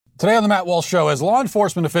Today on the Matt Walsh Show, as law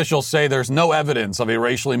enforcement officials say there's no evidence of a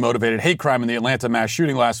racially motivated hate crime in the Atlanta mass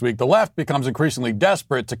shooting last week, the left becomes increasingly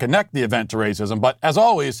desperate to connect the event to racism. But as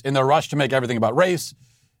always, in their rush to make everything about race,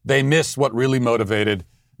 they miss what really motivated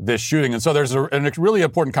this shooting. And so there's a really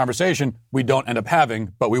important conversation we don't end up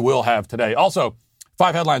having, but we will have today. Also,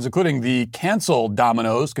 5 headlines, including the cancel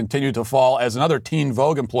dominoes continue to fall as another Teen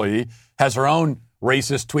Vogue employee has her own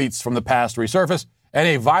racist tweets from the past resurface, and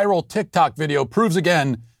a viral TikTok video proves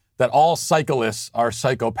again that all cyclists are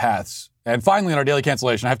psychopaths. And finally, in our daily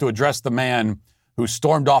cancellation, I have to address the man who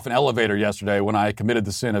stormed off an elevator yesterday when I committed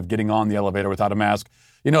the sin of getting on the elevator without a mask.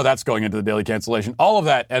 You know that's going into the daily cancellation. All of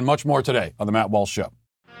that and much more today on The Matt Walsh Show.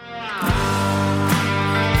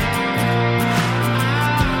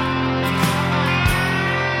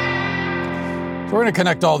 So we're going to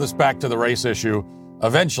connect all this back to the race issue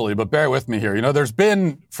eventually, but bear with me here. You know, there's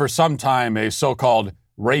been for some time a so-called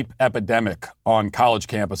rape epidemic on college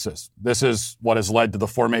campuses. This is what has led to the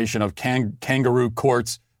formation of kangaroo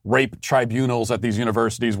courts, rape tribunals at these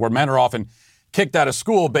universities where men are often kicked out of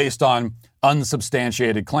school based on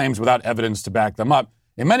unsubstantiated claims without evidence to back them up.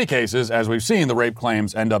 In many cases, as we've seen, the rape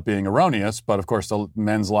claims end up being erroneous, but of course the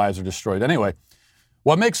men's lives are destroyed anyway.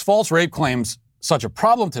 What makes false rape claims such a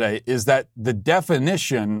problem today is that the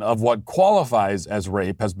definition of what qualifies as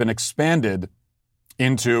rape has been expanded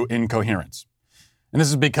into incoherence. And this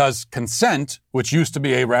is because consent, which used to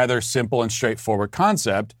be a rather simple and straightforward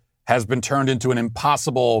concept, has been turned into an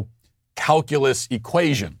impossible calculus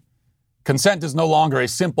equation. Consent is no longer a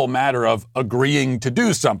simple matter of agreeing to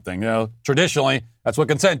do something. You know, traditionally, that's what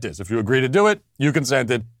consent is. If you agree to do it, you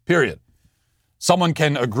consented, period. Someone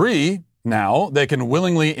can agree now, they can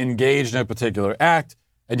willingly engage in a particular act,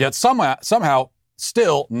 and yet somehow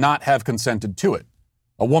still not have consented to it.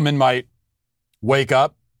 A woman might wake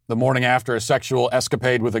up the morning after a sexual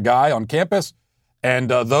escapade with a guy on campus, and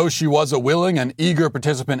though she was a willing and eager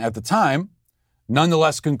participant at the time,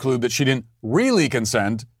 nonetheless conclude that she didn't really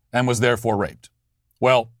consent and was therefore raped.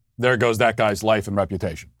 Well, there goes that guy's life and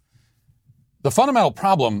reputation. The fundamental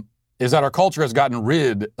problem is that our culture has gotten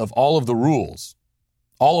rid of all of the rules,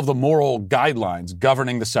 all of the moral guidelines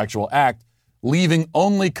governing the sexual act, leaving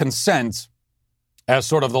only consent as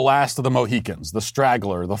sort of the last of the Mohicans, the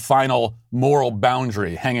straggler, the final moral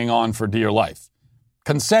boundary hanging on for dear life.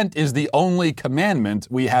 Consent is the only commandment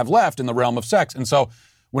we have left in the realm of sex. And so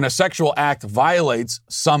when a sexual act violates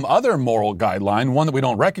some other moral guideline, one that we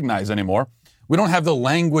don't recognize anymore, we don't have the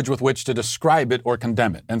language with which to describe it or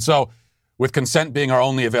condemn it. And so with consent being our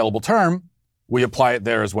only available term, we apply it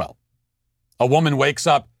there as well. A woman wakes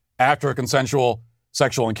up after a consensual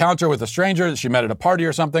sexual encounter with a stranger that she met at a party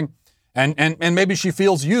or something, and maybe she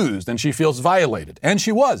feels used and she feels violated. And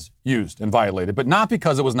she was used and violated, but not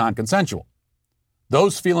because it was non-consensual.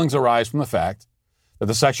 Those feelings arise from the fact that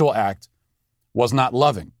the sexual act was not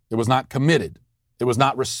loving. It was not committed. It was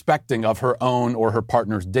not respecting of her own or her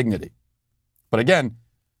partner's dignity. But again,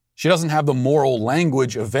 she doesn't have the moral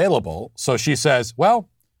language available, so she says, well,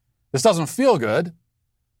 this doesn't feel good.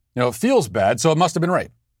 You know, it feels bad, so it must have been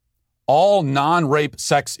rape. All non-rape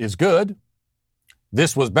sex is good.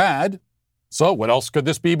 This was bad, so what else could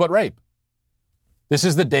this be but rape? This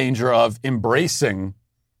is the danger of embracing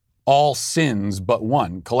all sins but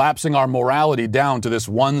one, collapsing our morality down to this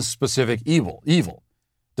one specific evil,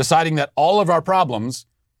 deciding that all of our problems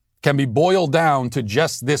can be boiled down to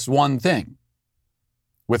just this one thing.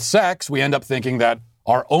 With sex, we end up thinking that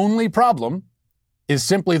our only problem is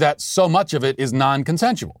simply that so much of it is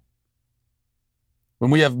non-consensual,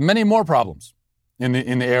 when we have many more problems in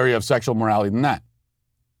the area of sexual morality than that.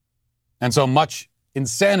 And so much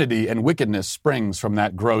insanity and wickedness springs from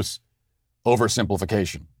that gross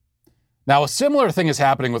oversimplification. Now, a similar thing is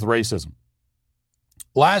happening with racism.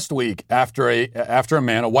 Last week, after a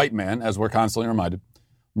man, a white man, as we're constantly reminded,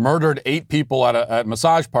 murdered 8 people at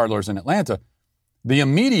massage parlors in Atlanta, the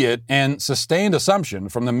immediate and sustained assumption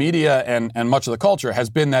from the media and much of the culture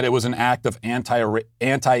has been that it was an act of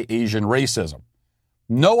anti-Asian racism.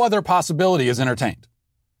 No other possibility is entertained.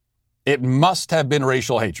 It must have been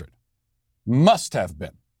racial hatred. Must have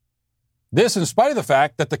been. This in spite of the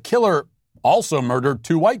fact that the killer also murdered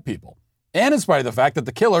 2 white people. And in spite of the fact that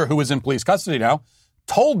the killer, who is in police custody now,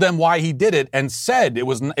 told them why he did it and said it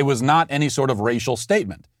was not any sort of racial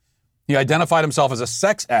statement. He identified himself as a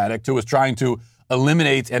sex addict who was trying to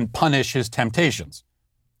eliminate and punish his temptations.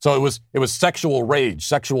 So it was sexual rage,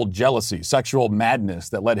 sexual jealousy, sexual madness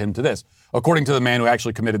that led him to this, according to the man who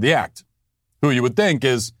actually committed the act, who you would think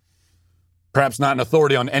is perhaps not an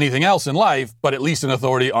authority on anything else in life, but at least an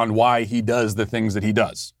authority on why he does the things that he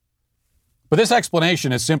does. But this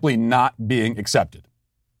explanation is simply not being accepted.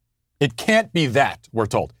 It can't be that, we're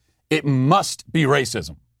told. It must be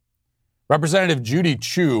racism. Representative Judy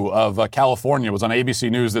Chu of California was on ABC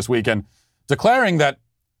News this weekend declaring that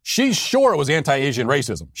she's sure it was anti-Asian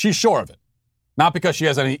racism. She's sure of it. Not because she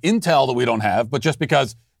has any intel that we don't have, but just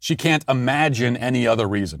because she can't imagine any other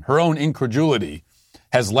reason. Her own incredulity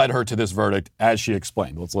has led her to this verdict, as she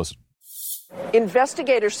explained. Let's listen.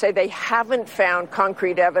 Investigators say they haven't found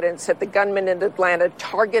concrete evidence that the gunman in Atlanta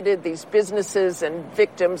targeted these businesses and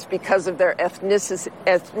victims because of their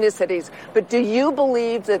ethnicities. But do you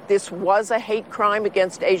believe that this was a hate crime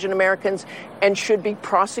against Asian Americans and should be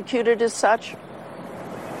prosecuted as such?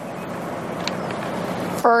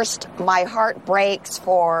 First, my heart breaks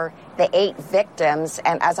for the 8 victims,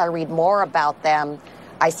 and as I read more about them,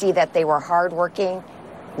 I see that they were hardworking.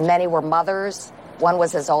 Many were mothers. One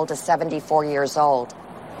was as old as 74 years old.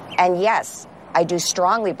 And yes, I do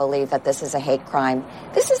strongly believe that this is a hate crime.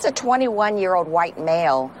 This is a 21-year-old white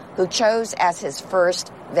male who chose as his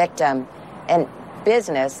first victim a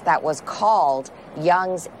business that was called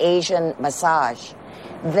Young's Asian Massage.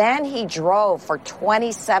 Then he drove for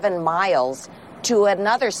 27 miles to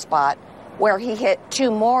another spot where he hit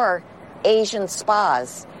 2 more Asian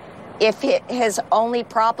spas. If his only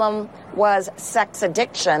problem was sex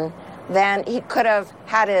addiction, then he could have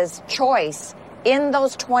had his choice in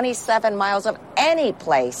those 27 miles of any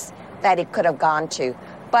place that he could have gone to.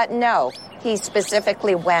 But no, he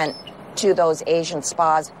specifically went to those Asian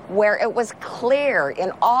spas where it was clear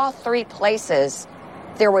in all 3 places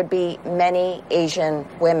there would be many Asian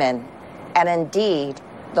women. And indeed,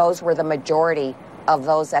 those were the majority of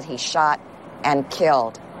those that he shot and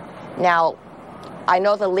killed. Now, I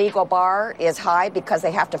know the legal bar is high because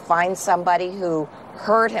they have to find somebody who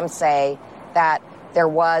heard him say that there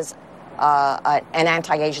was an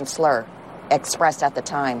anti-Asian slur expressed at the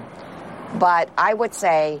time. But I would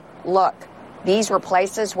say, look, these were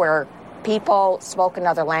places where people spoke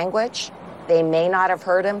another language. They may not have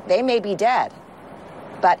heard him. They may be dead.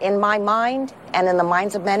 But in my mind, and in the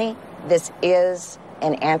minds of many, this is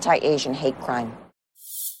an anti-Asian hate crime.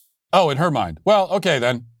 Oh, in her mind. Well, okay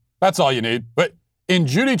then. That's all you need. But in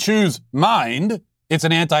Judy Chu's mind, it's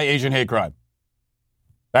an anti-Asian hate crime.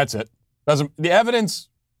 That's it. The evidence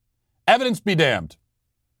be damned.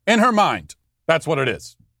 In her mind, that's what it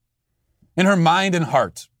is. In her mind and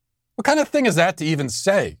heart. What kind of thing is that to even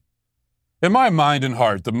say? In my mind and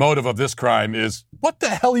heart, the motive of this crime is, what the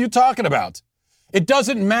hell are you talking about? It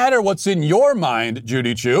doesn't matter what's in your mind,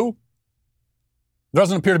 Judy Chu. There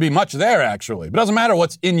doesn't appear to be much there, actually. But it doesn't matter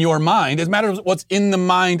what's in your mind. It matters what's in the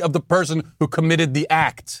mind of the person who committed the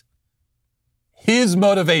act. His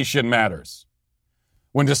motivation matters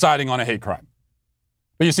when deciding on a hate crime.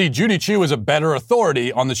 But you see, Judy Chu is a better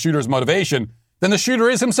authority on the shooter's motivation than the shooter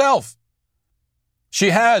is himself. She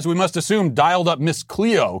has, we must assume, dialed up Miss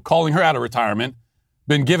Cleo, calling her out of retirement,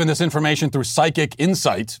 been given this information through psychic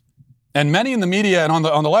insight. And many in the media and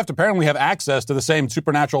on the left apparently have access to the same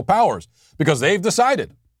supernatural powers because they've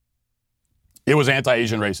decided it was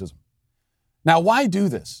anti-Asian racism. Now, why do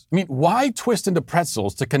this? I mean, why twist into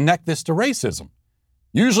pretzels to connect this to racism?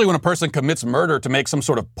 Usually when a person commits murder to make some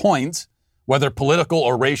sort of point, whether political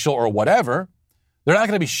or racial or whatever, they're not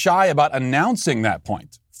going to be shy about announcing that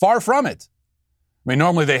point. Far from it. I mean,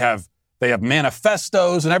 normally they have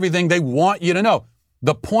manifestos and everything. They want you to know.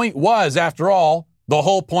 The point was, after all, the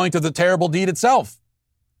whole point of the terrible deed itself.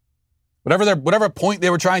 Whatever point they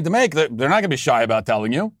were trying to make, they're not going to be shy about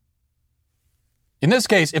telling you. In this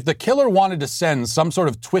case, if the killer wanted to send some sort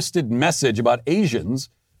of twisted message about Asians,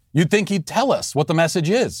 you'd think he'd tell us what the message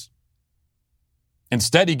is.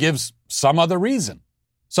 Instead, he gives some other reason.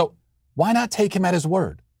 So why not take him at his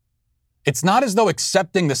word? It's not as though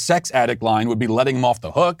accepting the sex addict line would be letting him off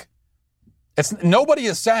the hook. Nobody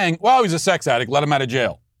is saying, well, he's a sex addict, let him out of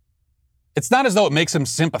jail. It's not as though it makes him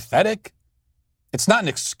sympathetic. It's not an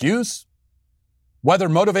excuse. Whether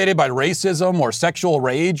motivated by racism or sexual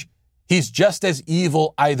rage, he's just as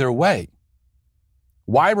evil either way.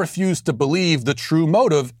 Why refuse to believe the true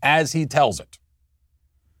motive as he tells it?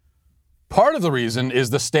 Part of the reason is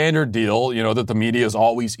the standard deal, that the media is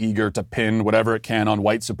always eager to pin whatever it can on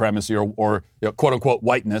white supremacy or quote unquote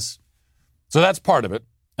whiteness. So that's part of it.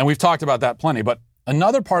 And we've talked about that plenty. But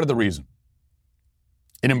another part of the reason,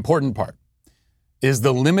 an important part, is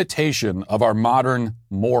the limitation of our modern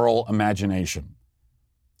moral imagination.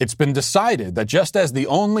 It's been decided that just as the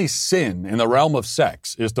only sin in the realm of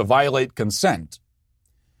sex is to violate consent,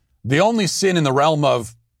 the only sin in the realm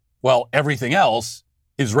of, everything else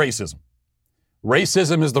is racism.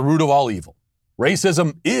 Racism is the root of all evil.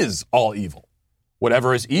 Racism is all evil.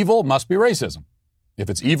 Whatever is evil must be racism. If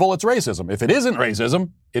it's evil, it's racism. If it isn't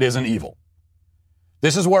racism, it isn't evil.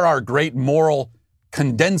 This is where our great moral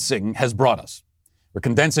condensing has brought us. We're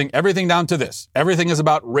condensing everything down to this. Everything is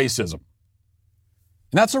about racism.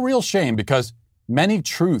 And that's a real shame because many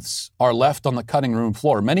truths are left on the cutting room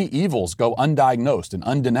floor. Many evils go undiagnosed and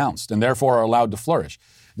undenounced and therefore are allowed to flourish.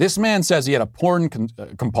 This man says he had a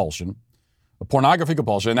pornography compulsion,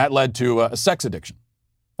 and that led to a sex addiction.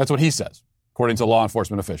 That's what he says, according to law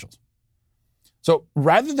enforcement officials. So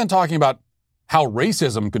rather than talking about how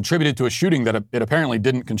racism contributed to a shooting that it apparently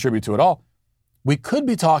didn't contribute to at all, we could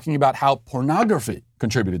be talking about how pornography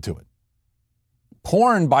contributed to it.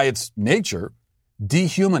 Porn, by its nature,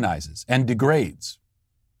 dehumanizes and degrades.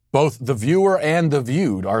 Both the viewer and the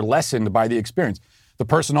viewed are lessened by the experience. The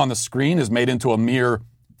person on the screen is made into a mere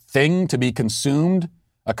thing to be consumed,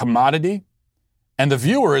 a commodity, and the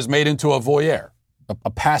viewer is made into a voyeur, a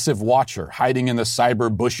passive watcher hiding in the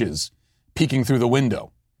cyber bushes, peeking through the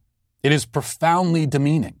window. It is profoundly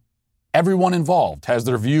demeaning. Everyone involved has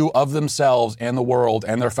their view of themselves and the world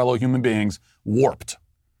and their fellow human beings warped.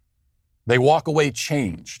 They walk away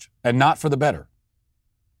changed, and not for the better.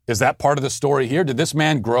 Is that part of the story here? Did this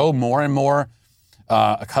man grow more and more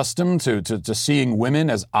accustomed to seeing women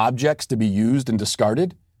as objects to be used and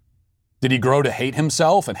discarded? Did he grow to hate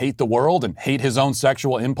himself and hate the world and hate his own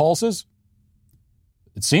sexual impulses?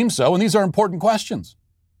 It seems so, and these are important questions.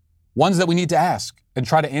 Ones that we need to ask and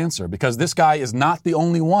try to answer, because this guy is not the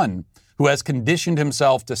only one who has conditioned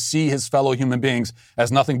himself to see his fellow human beings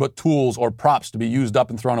as nothing but tools or props to be used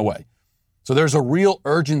up and thrown away. So there's a real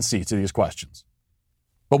urgency to these questions.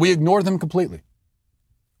 But we ignore them completely.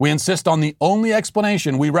 We insist on the only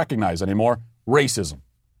explanation we recognize anymore, racism.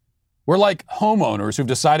 We're like homeowners who've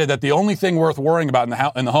decided that the only thing worth worrying about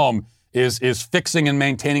in the home is fixing and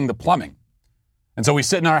maintaining the plumbing. And so we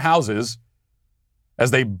sit in our houses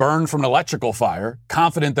as they burn from an electrical fire,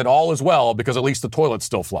 confident that all is well because at least the toilet's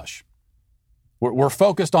still flush. We're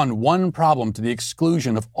focused on one problem to the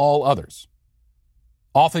exclusion of all others,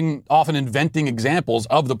 often inventing examples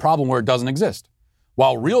of the problem where it doesn't exist,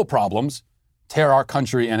 while real problems tear our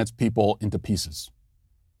country and its people into pieces.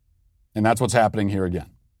 And that's what's happening here again.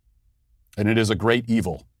 And it is a great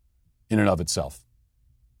evil in and of itself.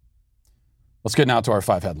 Let's get now to our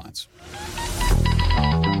 5 headlines.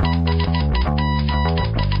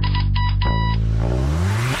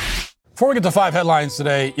 Before we get to 5 headlines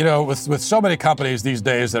today, with so many companies these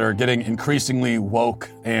days that are getting increasingly woke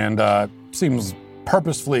and seems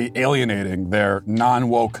purposefully alienating their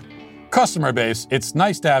non-woke customer base, it's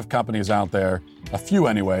nice to have companies out there, a few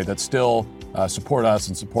anyway, that still support us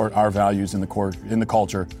and support our values in the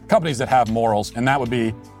culture. Companies that have morals, and that would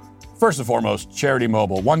be, first and foremost, Charity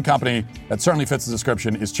Mobile. One company that certainly fits the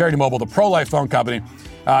description is Charity Mobile, the pro-life phone company.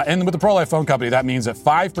 And with the pro-life phone company, that means that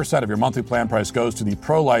 5% of your monthly plan price goes to the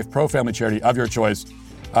pro-life, pro-family charity of your choice.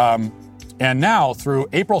 And now, through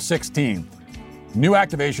April 16th, new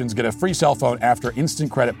activations get a free cell phone after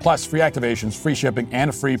instant credit, plus free activations, free shipping, and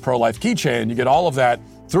a free pro-life keychain. You get all of that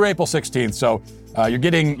through April 16th. So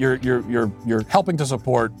you're helping to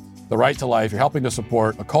support the right to life. You're helping to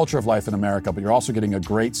support a culture of life in America, but you're also getting a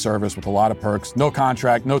great service with a lot of perks. No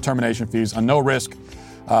contract, no termination fees, and no risk.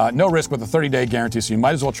 No risk with a 30-day guarantee, so you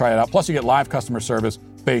might as well try it out. Plus, you get live customer service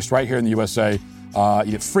based right here in the USA.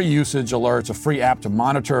 You get free usage alerts, a free app to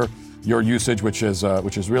monitor your usage, which is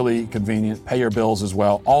really convenient. Pay your bills as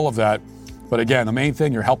well. All of that. But again, the main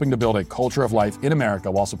thing, you're helping to build a culture of life in America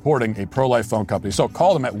while supporting a pro-life phone company. So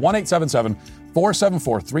call them at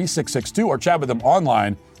 1-877-474-3662 or chat with them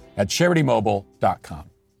online at CharityMobile.com.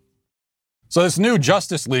 So this new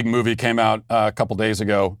Justice League movie came out a couple days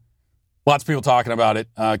ago. Lots of people talking about it.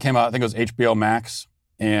 Came out, I think it was HBO Max,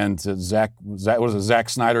 and Zack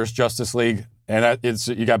Snyder's Justice League, and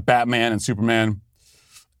you got Batman and Superman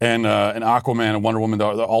and Aquaman and Wonder Woman. They're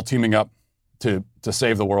all teaming up to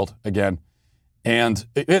save the world again, and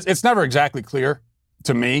it's never exactly clear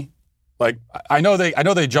to me. Like I know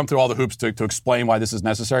they jump through all the hoops to explain why this is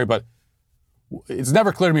necessary, but it's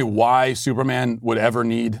never clear to me why Superman would ever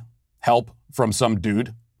need help from some dude.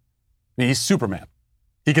 I mean, he's Superman.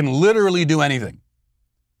 He can literally do anything.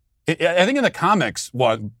 I think in the comics,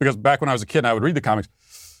 because back when I was a kid and I would read the comics,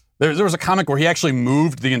 there was a comic where he actually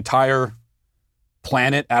moved the entire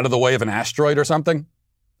planet out of the way of an asteroid or something.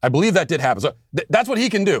 I believe that did happen. So that's what he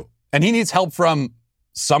can do. And he needs help from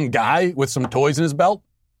some guy with some toys in his belt.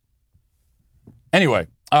 Anyway,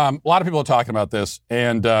 a lot of people are talking about this,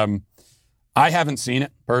 and I haven't seen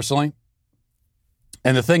it personally.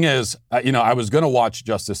 And the thing is, I was going to watch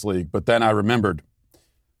Justice League, but then I remembered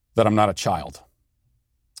that I'm not a child.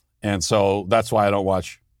 And so that's why I don't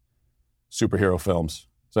watch superhero films.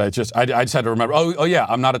 So I just had to remember, oh yeah,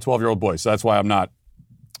 I'm not a 12-year-old boy. So that's why I'm not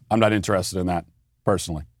interested in that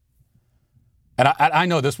personally. And I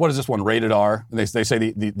know this. What is this one? Rated R. They say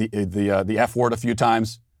the F word a few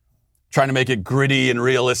times, trying to make it gritty and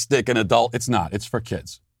realistic and adult. It's not. It's for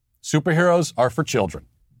kids. Superheroes are for children.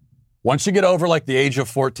 Once you get over like the age of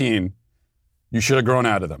 14, you should have grown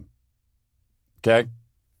out of them. Okay?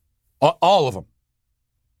 All of them.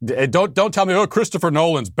 Don't tell me, oh, Christopher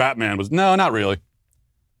Nolan's Batman was... No, not really.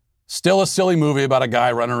 Still a silly movie about a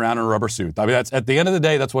guy running around in a rubber suit. I mean, that's at the end of the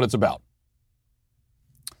day, that's what it's about.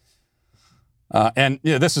 And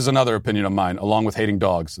yeah, this is another opinion of mine, along with hating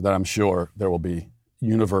dogs, that I'm sure there will be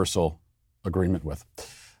universal agreement with.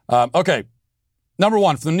 Okay. Number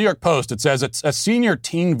one, from the New York Post, it says it's a senior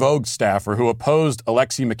Teen Vogue staffer who opposed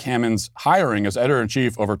Alexei McCammon's hiring as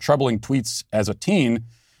editor-in-chief over troubling tweets as a teen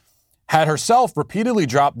had herself repeatedly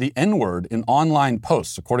dropped the N-word in online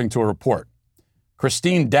posts, according to a report.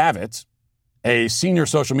 Christine Davitt, a senior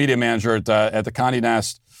social media manager at the Condé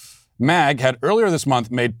Nast Mag, had earlier this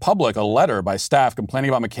month made public a letter by staff complaining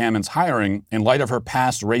about McCammon's hiring in light of her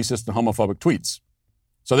past racist and homophobic tweets.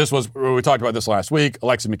 So this was, we talked about this last week,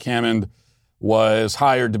 Alexei McCammon was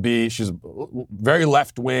hired to be, she's a very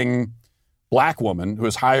left-wing black woman who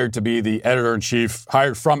was hired to be the editor-in-chief,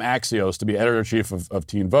 hired from Axios to be editor-in-chief of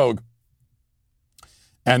Teen Vogue.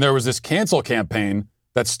 And there was this cancel campaign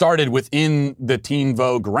that started within the Teen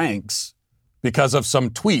Vogue ranks because of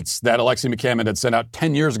some tweets that Alexei McCammon had sent out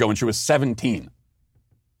 10 years ago when she was 17,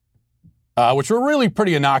 which were really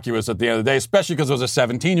pretty innocuous at the end of the day, especially because it was a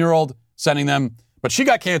 17-year-old sending them. But she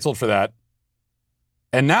got canceled for that.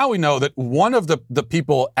 And now we know that one of the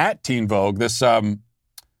people at Teen Vogue, this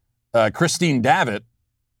Christine Davitt,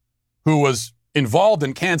 who was involved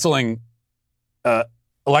in canceling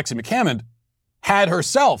Alexei McCammon, had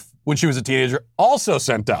herself, when she was a teenager, also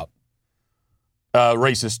sent out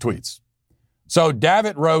racist tweets. So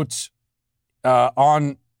Davitt wrote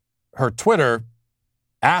on her Twitter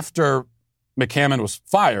after McCammon was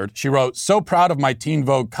fired, she wrote, "So proud of my Teen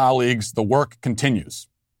Vogue colleagues, the work continues."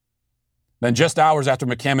 Then just hours after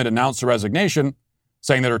McCammon announced her resignation,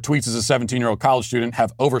 saying that her tweets as a 17-year-old college student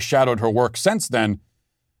have overshadowed her work since then,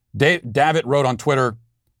 Davitt wrote on Twitter,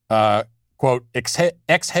 quote,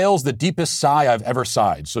 exhales the deepest sigh I've ever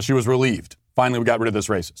sighed. So she was relieved. Finally, we got rid of this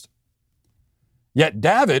racist. Yet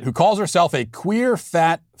Davitt, who calls herself a queer,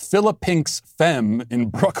 fat Philippinks femme in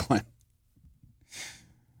Brooklyn.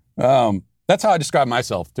 That's how I describe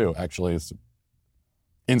myself, too, actually,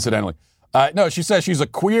 incidentally. No, she says she's a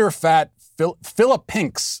queer, fat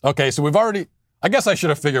Philippinks. Okay, so we've already... I guess I should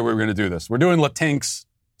have figured we were going to do this. We're doing Latinx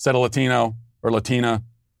instead of Latino or Latina.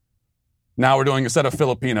 Now we're doing, instead of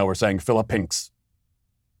Filipino, we're saying Philippinks.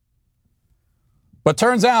 But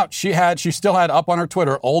turns out she still had up on her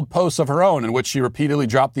Twitter old posts of her own in which she repeatedly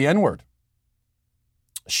dropped the N-word.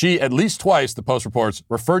 She, at least twice, the Post reports,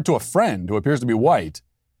 referred to a friend who appears to be white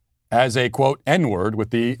as a, quote, N-word with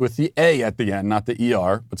the A at the end, not the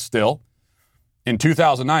ER, but still. In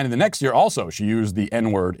 2009, and the next year also, she used the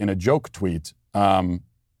N-word in a joke tweet. And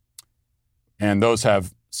those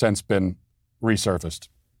have since been resurfaced.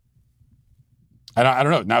 And I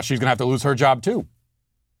don't know. Now she's going to have to lose her job, too.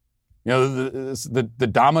 You know, the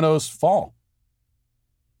dominoes fall.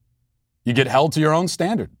 You get held to your own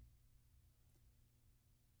standard.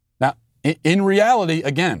 Now, in reality,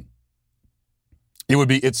 again,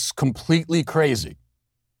 it's completely crazy.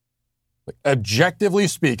 Objectively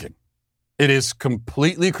speaking, it is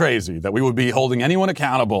completely crazy that we would be holding anyone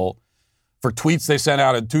accountable for tweets they sent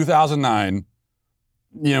out in 2009,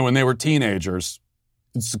 you know, when they were teenagers.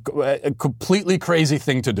 It's a completely crazy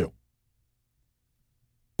thing to do.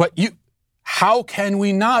 But how can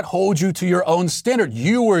we not hold you to your own standard?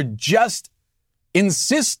 You were just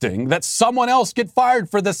insisting that someone else get fired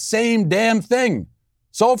for the same damn thing.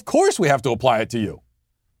 So of course we have to apply it to you.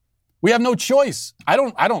 We have no choice. I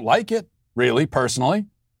don't like it, really, personally.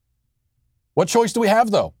 What choice do we have,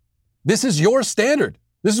 though? This is your standard.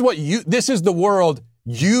 This is the world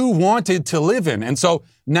you wanted to live in. And so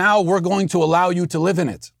now we're going to allow you to live in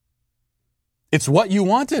it. It's what you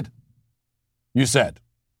wanted, you said.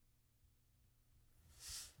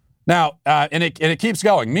 Now, and it keeps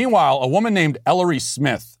going. Meanwhile, a woman named Ellery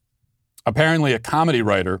Smith, apparently a comedy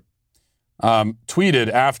writer, tweeted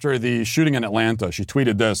after the shooting in Atlanta. She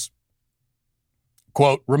tweeted this,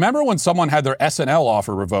 quote, "Remember when someone had their SNL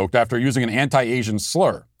offer revoked after using an anti-Asian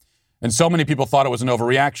slur, and so many people thought it was an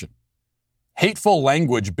overreaction? Hateful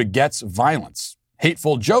language begets violence.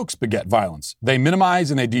 Hateful jokes beget violence. They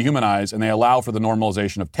minimize and they dehumanize and they allow for the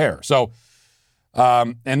normalization of terror." So,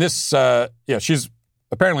 and this, she's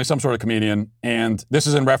apparently some sort of comedian, and this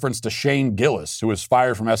is in reference to Shane Gillis, who was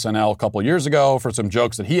fired from SNL a couple of years ago for some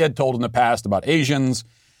jokes that he had told in the past about Asians.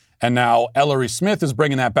 And now Ellery Smith is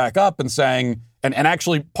bringing that back up and saying, and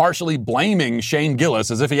actually partially blaming Shane Gillis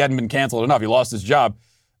as if he hadn't been canceled enough. He lost his job,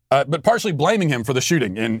 but partially blaming him for the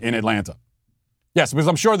shooting in Atlanta. Yes, because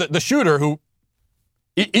I'm sure that the shooter who,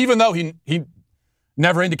 even though he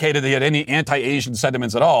never indicated that he had any anti-Asian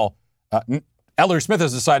sentiments at all, Ellery Smith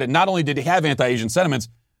has decided not only did he have anti-Asian sentiments,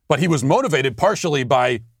 but he was motivated partially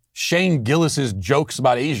by Shane Gillis's jokes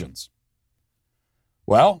about Asians.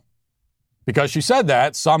 Well, because she said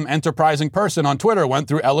that, some enterprising person on Twitter went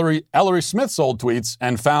through Ellery Smith's old tweets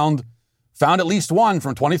and found at least one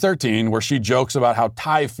from 2013 where she jokes about how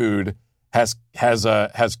Thai food has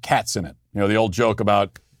cats in it. You know, the old joke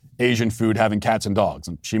about Asian food having cats and dogs.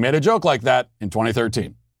 And she made a joke like that in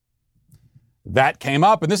 2013. That came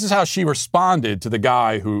up, and this is how she responded to the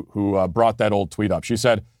guy who brought that old tweet up. She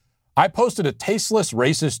said, "I posted a tasteless,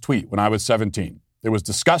 racist tweet when I was 17. It was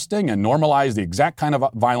disgusting and normalized the exact kind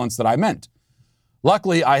of violence that I meant.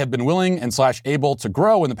 Luckily, I have been willing and /able to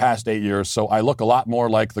grow in the past 8 years, so I look a lot more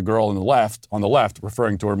like the girl on the left,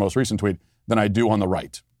 referring to her most recent tweet, than I do on the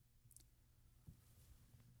right."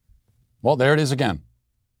 Well, there it is again.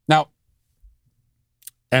 Now,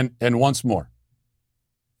 and once more,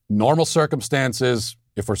 normal circumstances,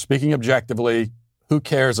 if we're speaking objectively, who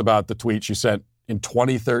cares about the tweet she sent in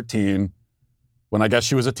 2013 when I guess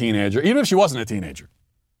she was a teenager, even if she wasn't a teenager?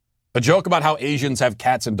 A joke about how Asians have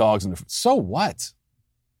cats and dogs. So what?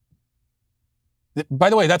 By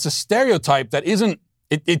the way, that's a stereotype that we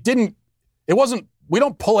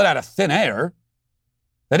don't pull it out of thin air.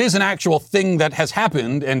 That is an actual thing that has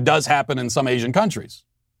happened and does happen in some Asian countries.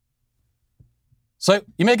 So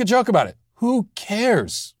you make a joke about it. Who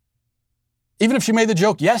cares? Even if she made the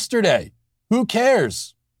joke yesterday, who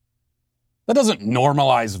cares? That doesn't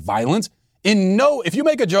normalize violence. If you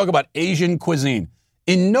make a joke about Asian cuisine,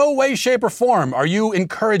 in no way, shape, or form are you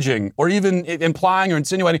encouraging or even implying or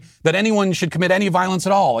insinuating that anyone should commit any violence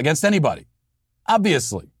at all against anybody.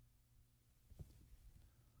 Obviously.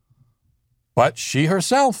 But she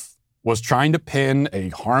herself was trying to pin a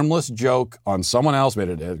harmless joke on someone else, made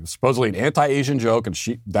it supposedly an anti-Asian joke, and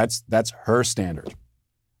that's her standard.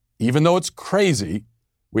 Even though it's crazy,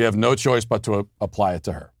 we have no choice but to apply it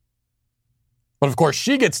to her. But of course,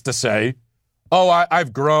 she gets to say, "Oh,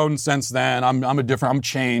 I've grown since then. I'm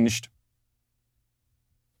changed."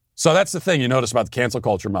 So that's the thing you notice about the cancel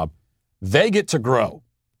culture mob. They get to grow,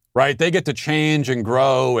 right? They get to change and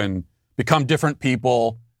grow and become different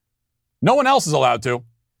people. No one else is allowed to.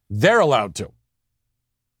 They're allowed to.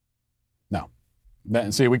 No.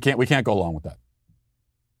 See, we can't go along with that.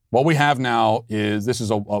 What we have now is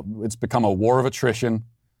it's become a war of attrition.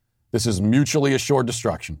 This is mutually assured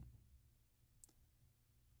destruction.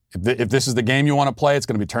 If this is the game you want to play, it's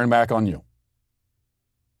going to be turned back on you.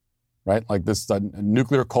 Right? Like this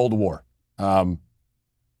nuclear Cold War.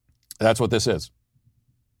 That's what this is.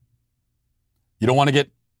 You don't want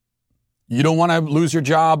to lose your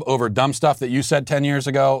job over dumb stuff that you said 10 years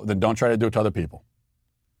ago, then don't try to do it to other people.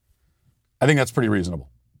 I think that's pretty reasonable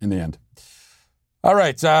in the end. All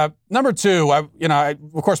right. Number two,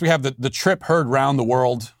 of course, we have the trip heard round the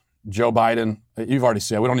world. Joe Biden, you've already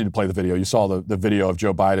seen it. We don't need to play the video. You saw the video of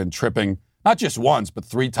Joe Biden tripping, not just once, but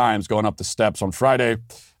 3 times going up the steps on Friday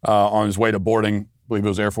on his way to boarding. I believe it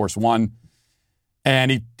was Air Force One.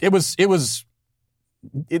 And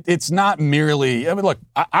it's not merely, look,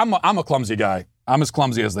 I'm a clumsy guy. I'm as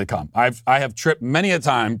clumsy as they come. I have tripped many a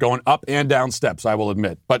time going up and down steps, I will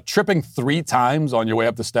admit. But tripping 3 times on your way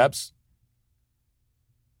up the steps,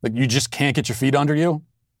 like you just can't get your feet under you,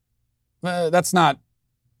 that's not,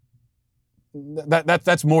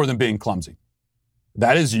 that's more than being clumsy.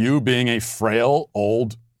 That is you being a frail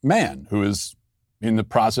old man who is in the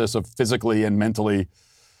process of physically and mentally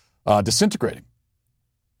disintegrating.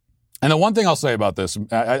 And the one thing I'll say about this,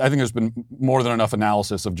 I think there's been more than enough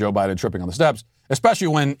analysis of Joe Biden tripping on the steps, especially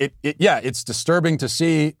when it's disturbing to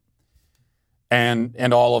see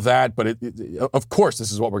and all of that. But of course,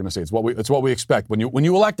 this is what we're going to see. It's what we expect. When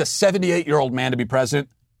you elect a 78-year-old man to be president,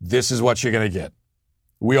 this is what you're going to get.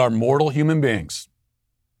 We are mortal human beings.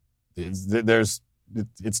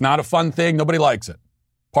 It's not a fun thing. Nobody likes it.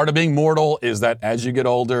 Part of being mortal is that as you get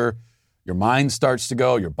older, your mind starts to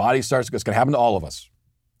go, your body starts to go. It's going to happen to all of us.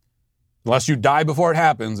 Unless you die before it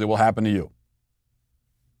happens, it will happen to you.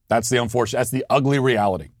 That's the unfortunate, that's the ugly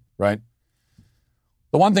reality, right?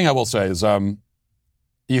 The one thing I will say is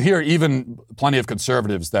you hear even plenty of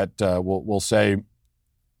conservatives that will say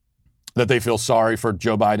that they feel sorry for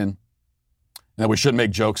Joe Biden and that we shouldn't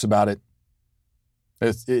make jokes about it.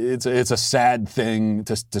 It's a sad thing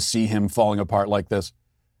to see him falling apart like this.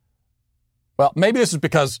 Well, maybe this is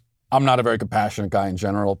because I'm not a very compassionate guy in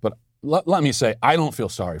general, but let me say, I don't feel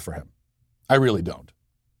sorry for him. I really don't.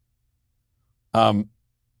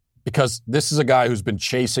 Because this is a guy who's been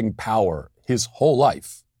chasing power his whole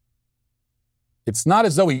life. It's not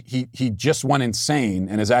as though he just went insane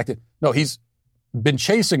and is acting. No, he's been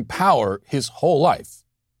chasing power his whole life.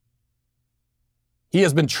 He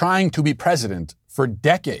has been trying to be president for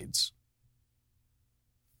decades.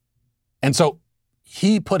 And so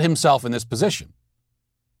he put himself in this position.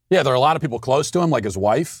 Yeah, there are a lot of people close to him, like his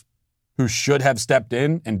wife, who should have stepped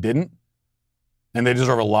in and didn't. And they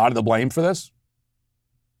deserve a lot of the blame for this.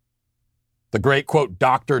 The great, quote,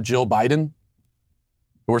 Dr. Jill Biden,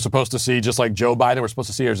 who we're supposed to see, just like Joe Biden, we're supposed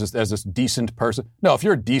to see her as this decent person. No, if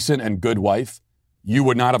you're a decent and good wife, you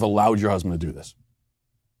would not have allowed your husband to do this.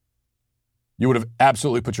 You would have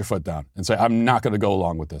absolutely put your foot down and say, I'm not going to go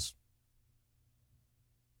along with this.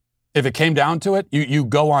 If it came down to it, you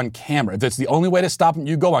go on camera. If it's the only way to stop him,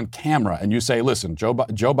 you go on camera and you say, listen, Joe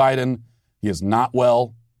Biden, he is not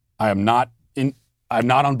well. I'm not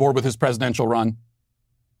on board with his presidential run.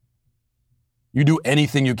 You do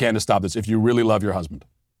anything you can to stop this if you really love your husband.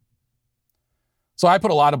 So I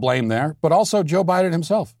put a lot of blame there, but also Joe Biden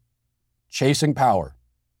himself. Chasing power.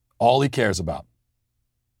 All he cares about.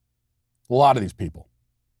 A lot of these people.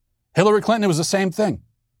 Hillary Clinton, it was the same thing.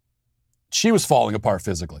 She was falling apart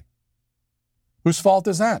physically. Whose fault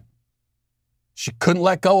is that? She couldn't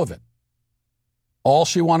let go of it. All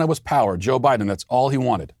she wanted was power. Joe Biden, that's all he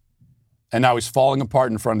wanted. And now he's falling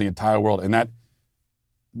apart in front of the entire world. And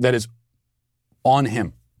that is on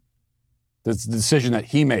him. That's the decision that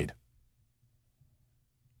he made.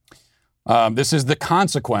 This is the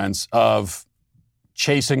consequence of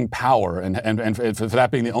chasing power and for that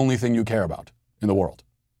being the only thing you care about in the world.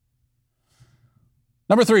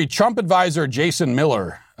 Number 3, Trump advisor Jason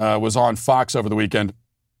Miller was on Fox over the weekend,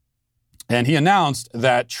 and he announced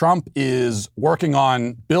that Trump is working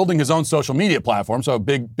on building his own social media platform. So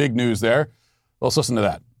big news there. Let's listen to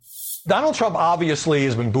that. Donald Trump obviously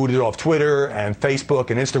has been booted off Twitter and Facebook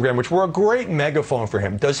and Instagram, which were a great megaphone for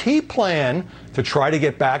him. Does he plan to try to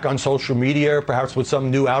get back on social media, perhaps with some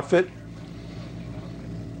new outfit?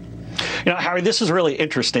 You know, Harry, this is really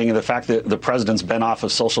interesting, the fact that the president's been off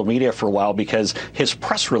of social media for a while, because his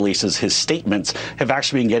press releases, his statements have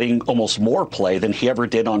actually been getting almost more play than he ever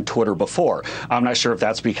did on Twitter before. I'm not sure if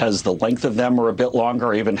that's because the length of them are a bit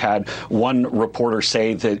longer. I even had one reporter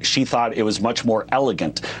say that she thought it was much more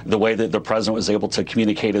elegant, the way that the president was able to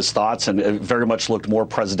communicate his thoughts, and it very much looked more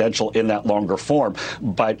presidential in that longer form.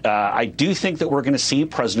 But I do think that we're going to see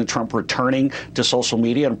President Trump returning to social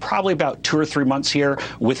media in probably about 2 or 3 months here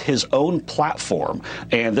with his own platform.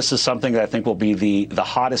 And this is something that I think will be the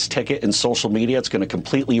hottest ticket in social media. It's going to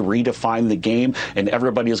completely redefine the game, and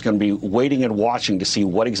everybody is going to be waiting and watching to see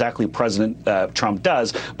what exactly President Trump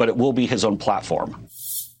does, but it will be his own platform.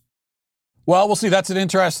 Well, we'll see. That's an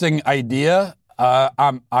interesting idea.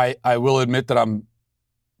 I will admit that of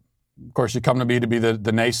course, you come to me to be the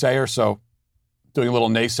naysayer, so doing a little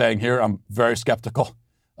naysaying here, I'm very skeptical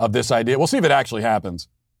of this idea. We'll see if it actually happens.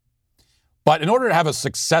 But in order to have a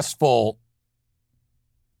successful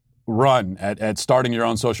run at starting your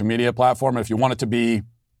own social media platform, if you want it to be,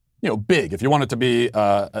 big, if you want it to be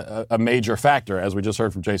a major factor, as we just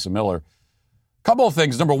heard from Jason Miller, a couple of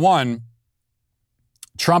things. Number one,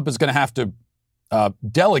 Trump is going to have to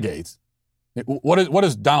delegate. What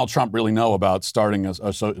does Donald Trump really know about starting a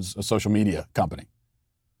social media company?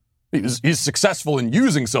 He's successful in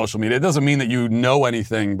using social media. It doesn't mean that you know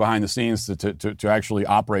anything behind the scenes to actually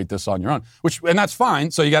operate this on your own, and that's fine.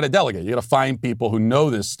 So you got to delegate. You got to find people who know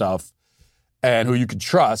this stuff and who you can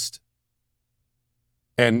trust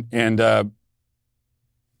and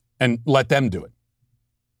let them do it.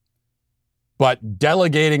 But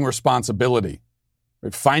delegating responsibility,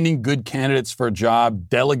 right? Finding good candidates for a job,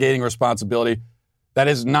 delegating responsibility, that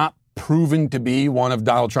is not proven to be one of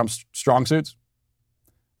Donald Trump's strong suits.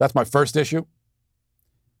 That's my first issue.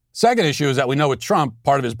 Second issue is that we know with Trump,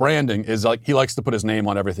 part of his branding is like he likes to put his name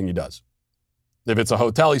on everything he does. If it's a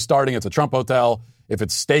hotel he's starting, it's a Trump hotel. If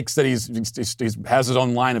it's steaks that he has his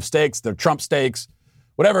own line of steaks, they're Trump steaks.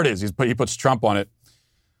 Whatever it is, he puts Trump on it.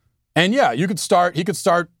 And yeah, he could start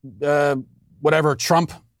whatever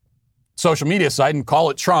Trump social media site and call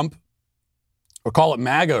it Trump or call it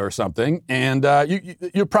MAGA or something. And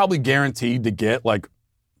you're probably guaranteed to get like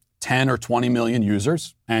 10 or 20 million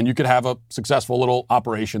users, and you could have a successful little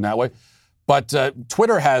operation that way. But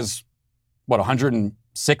Twitter has,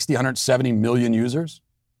 160, 170 million users?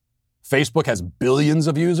 Facebook has billions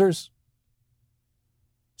of users.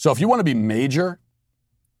 So if you want to be major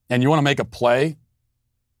and you want to make a play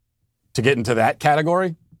to get into that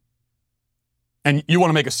category, and you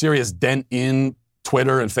want to make a serious dent in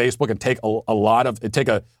Twitter and Facebook and take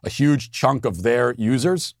a huge chunk of their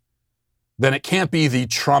users, then it can't be the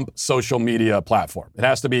Trump social media platform. It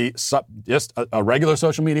has to be just a regular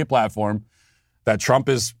social media platform that Trump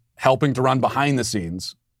is helping to run behind the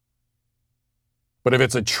scenes. But if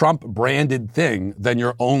it's a Trump-branded thing, then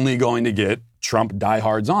you're only going to get Trump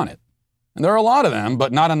diehards on it. And there are a lot of them,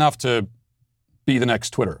 but not enough to be the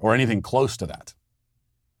next Twitter or anything close to that.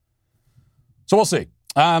 So we'll see.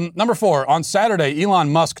 Number 4, on Saturday,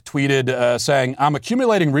 Elon Musk tweeted saying, "I'm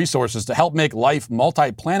accumulating resources to help make life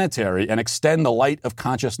multiplanetary and extend the light of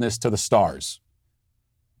consciousness to the stars."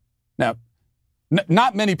 Now,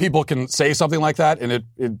 not many people can say something like that, and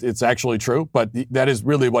it's actually true, but that is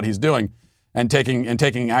really what he's doing, and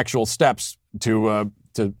taking actual steps to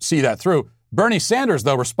see that through. Bernie Sanders,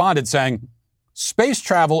 though, responded saying, "Space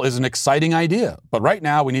travel is an exciting idea, but right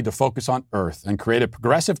now we need to focus on Earth and create a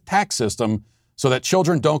progressive tax system so that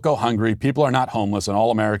children don't go hungry, people are not homeless, and all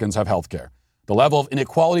Americans have health care. The level of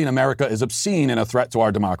inequality in America is obscene and a threat to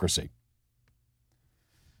our democracy."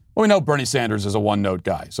 Well, we know Bernie Sanders is a one-note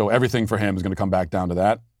guy, so everything for him is going to come back down to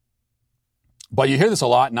that. But you hear this a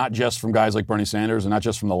lot, not just from guys like Bernie Sanders and not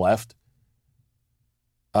just from the left.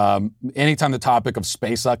 Anytime the topic of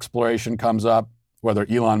space exploration comes up, whether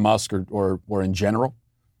Elon Musk or in general,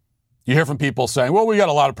 you hear from people saying, well, we got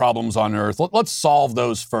a lot of problems on Earth. Let's solve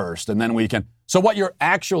those first, and then we can. So what you're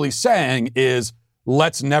actually saying is,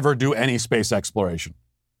 let's never do any space exploration,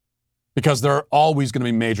 because there are always going to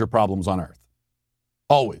be major problems on Earth.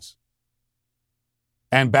 Always.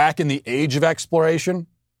 And back in the age of exploration,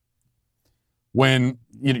 when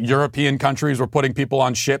European countries were putting people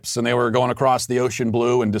on ships and they were going across the ocean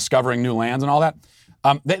blue and discovering new lands and all that,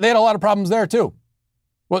 they had a lot of problems there too.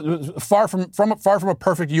 Well, far from a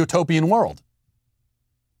perfect utopian world.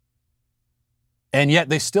 And yet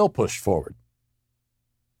they still pushed forward.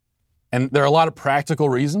 And there are a lot of practical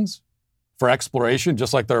reasons for exploration,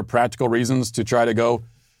 just like there are practical reasons to try to go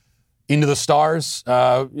into the stars.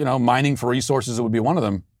 Mining for resources would be one of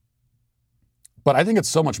them. But I think it's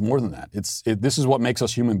so much more than that. This is what makes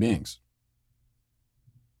us human beings.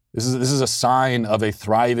 This is a sign of a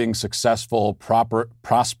thriving, successful,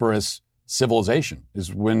 prosperous civilization.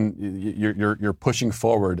 Is when you're pushing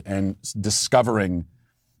forward and discovering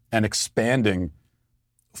and expanding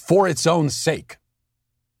for its own sake.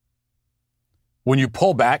 When you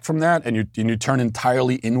pull back from that and you turn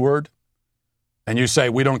entirely inward, and you say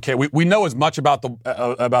we don't care, we know as much about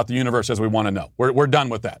the universe as we want to know. We're done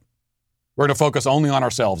with that. We're going to focus only on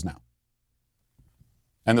ourselves now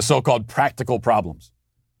and the so-called practical problems.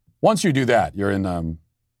 Once you do that, you're in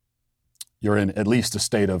at least a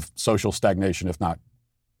state of social stagnation, if not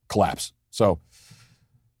collapse. So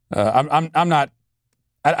I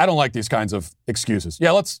don't like these kinds of excuses.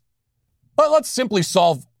 Yeah, let's simply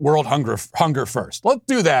solve world hunger first. Let's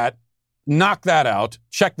do that, knock that out,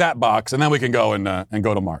 check that box, and then we can go and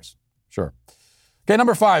go to Mars. Sure. Okay,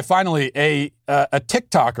 number 5, finally, a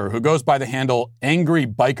TikToker who goes by the handle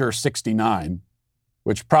AngryBiker69,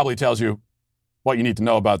 which probably tells you what you need to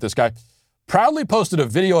know about this guy, proudly posted a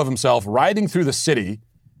video of himself riding through the city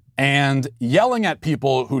and yelling at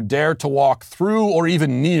people who dare to walk through or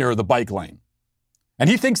even near the bike lane. And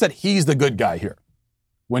he thinks that he's the good guy here.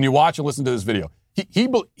 When you watch and listen to this video,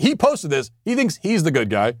 he posted this. He thinks he's the good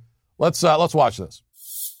guy. Let's watch this.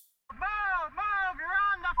 Move, you're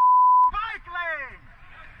on the bike lane.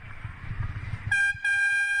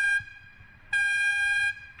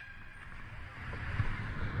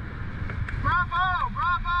 Bravo,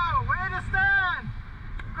 way to stand.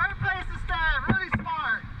 Great place to stand, really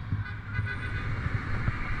smart.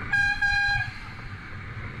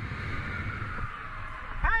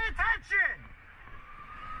 Pay attention.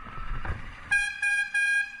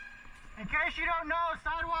 In case you don't know,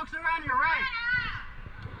 sidewalks are on your right.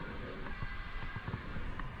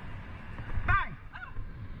 Bang!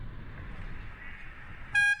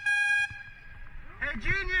 Hey,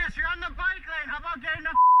 genius, you're on the bike lane. How about getting the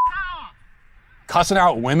off? Cussing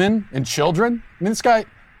out women and children? I mean, this guy...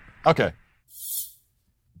 Okay.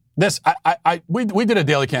 We did a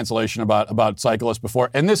daily cancellation about cyclists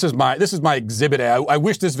before, and this is my exhibit A. I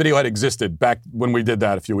wish this video had existed back when we did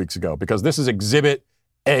that a few weeks ago, because this is exhibit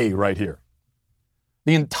A right here.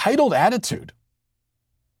 The entitled attitude.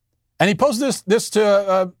 And he posted this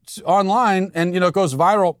to online, and it goes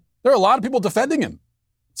viral. There are a lot of people defending him.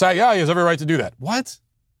 Say, yeah, he has every right to do that. What?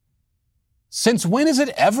 Since when is it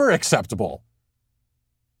ever acceptable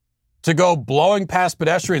to go blowing past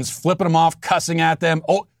pedestrians, flipping them off, cussing at them?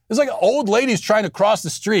 Oh, it's like old ladies trying to cross the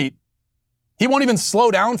street. He won't even slow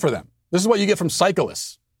down for them. This is what you get from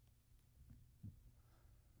cyclists.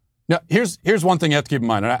 Now, here's one thing you have to keep in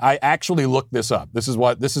mind. And I actually looked this up. This is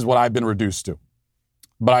what I've been reduced to.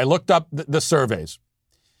 But I looked up the surveys.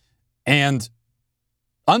 And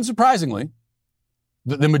unsurprisingly,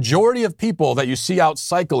 the majority of people that you see out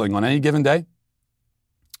cycling on any given day,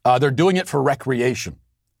 they're doing it for recreation.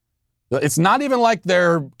 It's not even like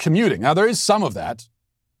they're commuting. Now, there is some of that.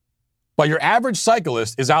 But your average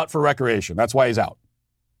cyclist is out for recreation. That's why he's out.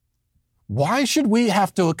 Why should we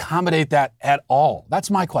have to accommodate that at all? That's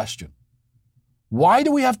my question. Why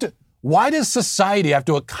does society have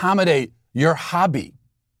to accommodate your hobby?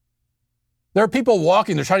 There are people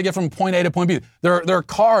walking, they're trying to get from point A to point B. There are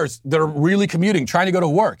cars that are really commuting, trying to go to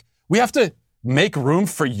work. We have to make room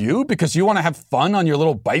for you because you want to have fun on your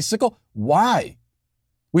little bicycle? Why?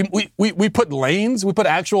 We put lanes, we put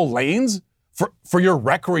actual lanes for your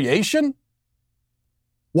recreation?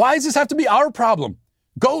 Why does this have to be our problem?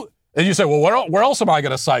 Go, and you say, well, where else am I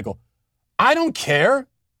going to cycle? I don't care.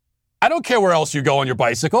 I don't care where else you go on your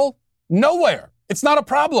bicycle. Nowhere. It's not a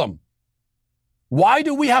problem. Why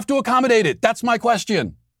do we have to accommodate it? That's my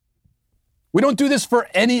question. We don't do this for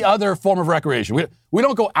any other form of recreation. We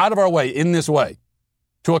don't go out of our way in this way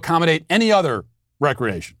to accommodate any other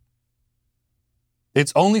recreation.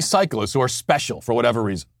 It's only cyclists who are special for whatever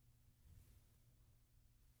reason.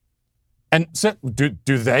 And so, do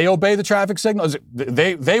they obey the traffic signals?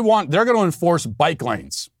 They're going to enforce bike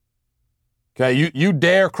lanes. Okay, you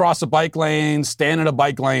dare cross a bike lane, stand in a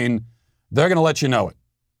bike lane, they're going to let you know it.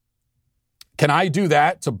 Can I do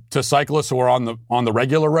that to cyclists who are on the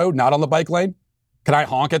regular road, not on the bike lane? Can I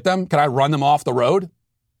honk at them? Can I run them off the road?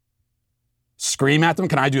 Scream at them?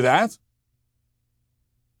 Can I do that?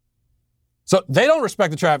 So they don't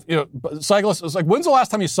respect the traffic. Cyclists, it's like, when's the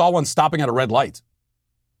last time you saw one stopping at a red light?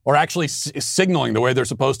 Or actually signaling the way they're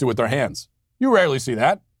supposed to with their hands? You rarely see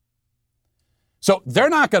that. So they're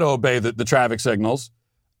not going to obey the traffic signals.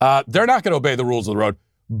 They're not going to obey the rules of the road.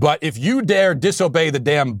 But if you dare disobey the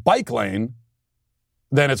damn bike lane,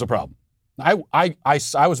 then it's a problem. I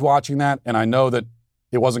was watching that, and I know that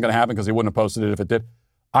it wasn't going to happen because he wouldn't have posted it if it did.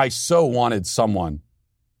 I so wanted someone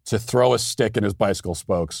to throw a stick in his bicycle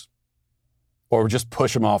spokes or just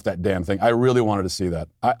push him off that damn thing. I really wanted to see that.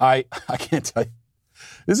 I can't tell you.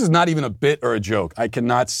 This is not even a bit or a joke. I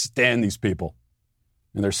cannot stand these people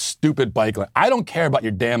and their stupid bike lane. I don't care about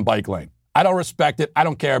your damn bike lane. I don't respect it. I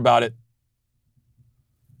don't care about it.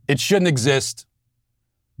 It shouldn't exist.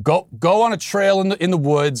 Go on a trail in the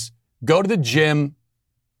woods. Go to the gym.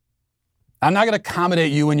 I'm not going to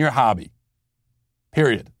accommodate you in your hobby.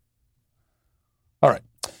 Period. All right.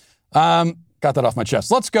 Got that off my chest.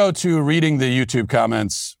 Let's go to reading the YouTube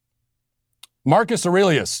comments. Marcus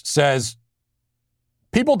Aurelius says,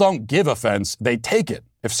 people don't give offense, they take it.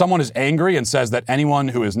 If someone is angry and says that anyone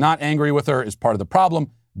who is not angry with her is part of the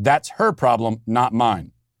problem, that's her problem, not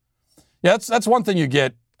mine. Yeah, that's one thing you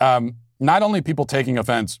get. Not only people taking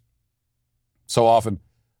offense so often,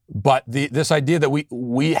 but this idea that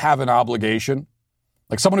we have an obligation,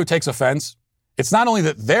 like someone who takes offense, it's not only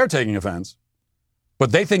that they're taking offense,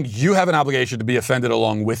 but they think you have an obligation to be offended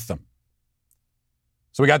along with them.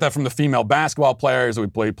 So we got that from the female basketball players. We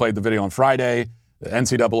played the video on Friday, the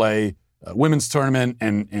NCAA women's tournament,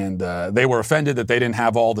 and they were offended that they didn't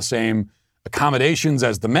have all the same accommodations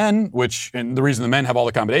as the men, and the reason the men have all the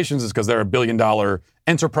accommodations is because they're $1 billion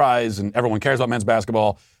enterprise and everyone cares about men's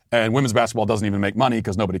basketball, and women's basketball doesn't even make money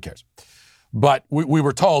because nobody cares. But we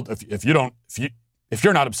were told if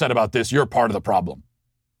you're not upset about this, you're part of the problem.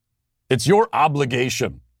 It's your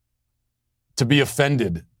obligation to be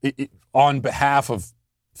offended on behalf of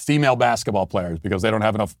female basketball players because they don't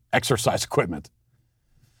have enough exercise equipment.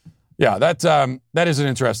 Yeah, that is an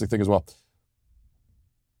interesting thing as well.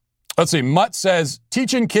 Let's see. Mutt says,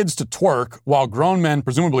 teaching kids to twerk while grown men,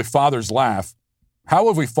 presumably fathers, laugh. How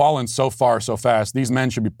have we fallen so far so fast? These men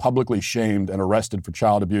should be publicly shamed and arrested for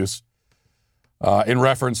child abuse. In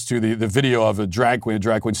reference to the video of a drag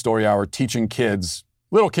queen story hour, teaching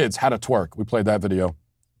little kids how to twerk. We played that video.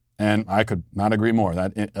 And I could not agree more.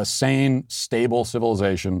 That a sane, stable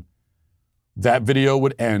civilization, that video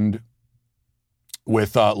would end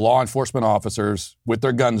with law enforcement officers with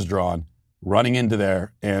their guns drawn, running into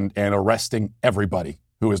there and arresting everybody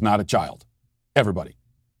who is not a child. Everybody.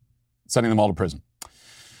 Sending them all to prison.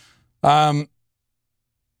 Not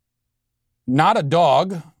a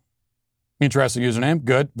dog. Interesting username.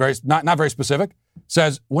 Good. Not very specific.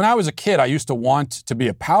 Says, when I was a kid, I used to want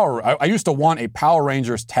a Power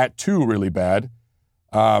Rangers tattoo really bad.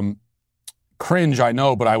 Cringe, I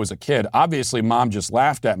know, but I was a kid. Obviously, mom just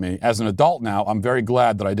laughed at me. As an adult now, I'm very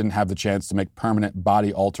glad that I didn't have the chance to make permanent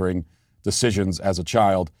body-altering decisions as a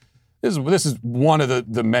child. This is one of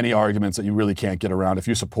the many arguments that you really can't get around. If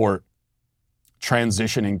you support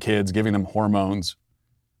transitioning kids, giving them hormones,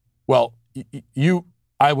 well,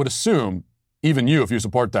 I would assume, even you, if you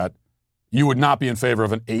support that, you would not be in favor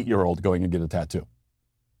of an 8-year-old going and get a tattoo.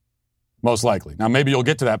 Most likely. Now, maybe you'll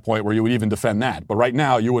get to that point where you would even defend that. But right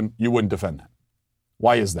now, you wouldn't defend that.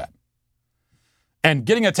 Why is that? And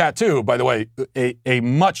getting a tattoo, by the way, a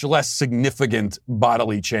much less significant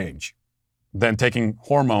bodily change than taking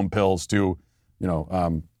hormone pills to,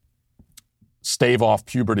 stave off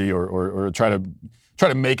puberty or try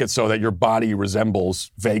to make it so that your body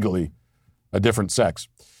resembles vaguely a different sex.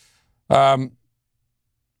 And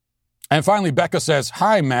finally, Becca says,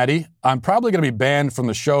 "Hi, Maddie. I'm probably going to be banned from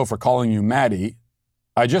the show for calling you Maddie.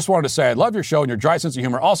 I just wanted to say I love your show and your dry sense of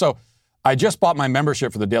humor. Also, I just bought my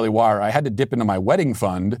membership for the Daily Wire. I had to dip into my wedding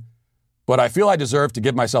fund, but I feel I deserve to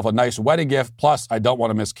give myself a nice wedding gift. Plus, I don't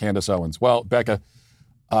want to miss Candace Owens." Well, Becca,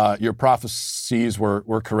 your prophecies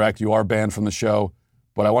were correct. You are banned from the show,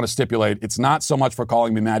 but I want to stipulate it's not so much for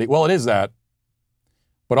calling me Maddie. Well, it is that,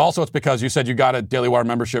 but also it's because you said you got a Daily Wire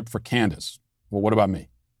membership for Candace. Well, what about me?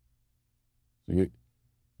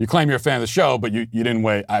 You claim you're a fan of the show, but you didn't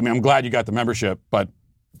wait. I mean, I'm glad you got the membership, but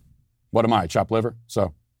what am I, chopped liver?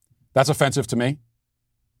 So that's offensive to me.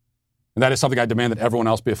 And that is something I demand that everyone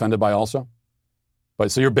else be offended by also.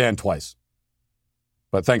 But so you're banned twice.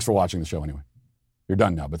 But thanks for watching the show anyway. You're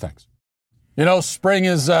done now, but thanks. Spring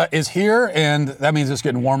is here, and that means it's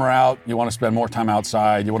getting warmer out. You want to spend more time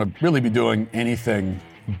outside. You want to really be doing anything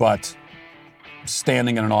but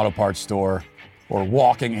standing in an auto parts store or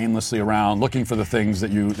walking aimlessly around looking for the things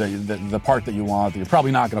the part that you want that you're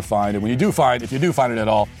probably not going to find. And if you do find it at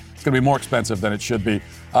all, it's going to be more expensive than it should be.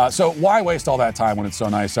 So why waste all that time when it's so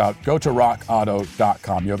nice out? Go to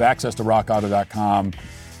rockauto.com. You have access to rockauto.com.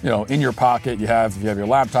 In your pocket, if you have your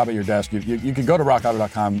laptop at your desk, you can go to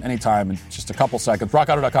rockauto.com anytime in just a couple seconds.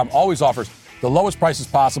 Rockauto.com always offers the lowest prices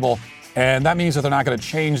possible, and that means that they're not going to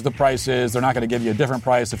change the prices. They're not going to give you a different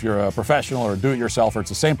price if you're a professional or a do-it-yourselfer. It's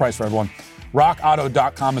the same price for everyone.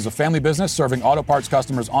 RockAuto.com is a family business serving auto parts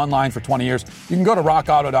customers online for 20 years. You can go to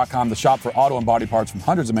RockAuto.com to shop for auto and body parts from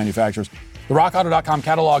hundreds of manufacturers. The RockAuto.com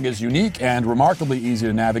catalog is unique and remarkably easy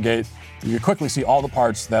to navigate. You can quickly see all the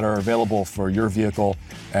parts that are available for your vehicle,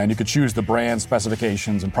 and you can choose the brand,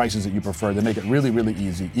 specifications, and prices that you prefer. They make it really, really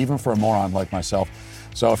easy, even for a moron like myself.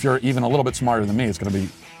 So if you're even a little bit smarter than me, it's going to be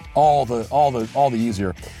all the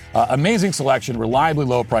easier. Amazing selection, reliably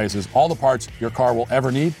low prices, all the parts your car will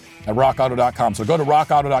ever need at rockauto.com. So go to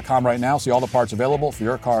rockauto.com right now, see all the parts available for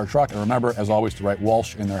your car or truck, and remember, as always, to write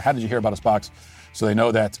Walsh in there. How did you hear about us box? So they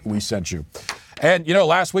know that we sent you. And,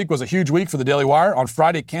 last week was a huge week for the Daily Wire. On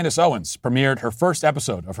Friday, Candace Owens premiered her first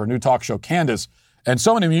episode of her new talk show, Candace. And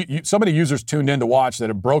so many users tuned in to watch that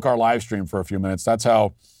it broke our live stream for a few minutes. That's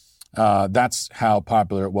how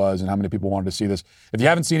popular it was and how many people wanted to see this. If you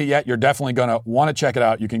haven't seen it yet, you're definitely going to want to check it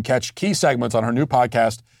out. You can catch key segments on her new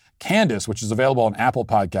podcast, Candace, which is available on Apple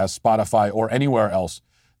Podcasts, Spotify, or anywhere else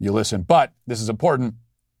you listen. But this is important.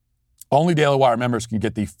 Only Daily Wire members can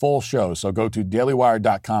get the full show. So go to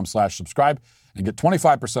dailywire.com/subscribe and get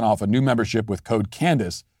 25% off a new membership with code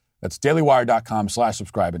Candace. That's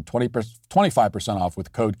dailywire.com/subscribe and 25% off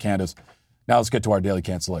with code Candace. Now let's get to our daily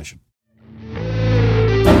cancellation.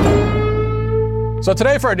 So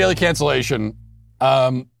today for our daily cancellation,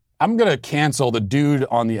 I'm going to cancel the dude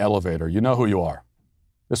on the elevator. You know who you are.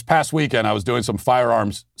 This past weekend, I was doing some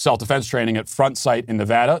firearms self-defense training at Front Sight in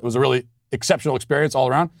Nevada. It was a really exceptional experience all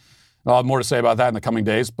around. I'll have more to say about that in the coming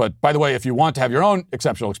days. But by the way, if you want to have your own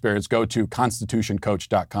exceptional experience, go to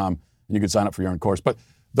constitutioncoach.com and you can sign up for your own course. But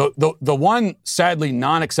the one sadly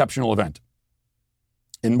non-exceptional event,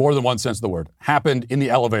 in more than one sense of the word, happened in the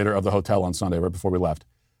elevator of the hotel on Sunday right before we left.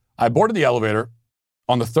 I boarded the elevator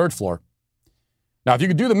on the 3rd floor. Now, if you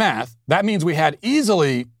could do the math, that means we had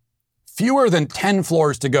easily fewer than 10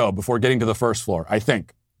 floors to go before getting to the 1st floor, I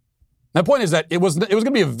think. The point is that it was going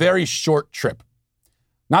to be a very short trip.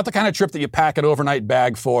 Not the kind of trip that you pack an overnight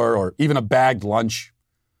bag for or even a bagged lunch.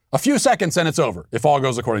 A few seconds and it's over, if all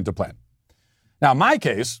goes according to plan. Now, in my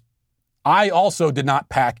case, I also did not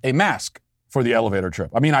pack a mask for the elevator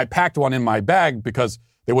trip. I mean, I packed one in my bag because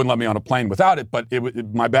they wouldn't let me on a plane without it, but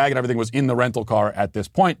my bag and everything was in the rental car at this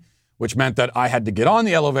point, which meant that I had to get on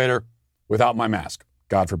the elevator without my mask.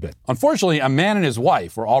 God forbid. Unfortunately, a man and his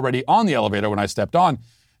wife were already on the elevator when I stepped on,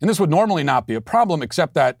 and this would normally not be a problem,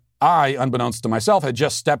 except that I, unbeknownst to myself, had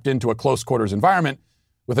just stepped into a close quarters environment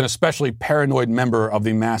with an especially paranoid member of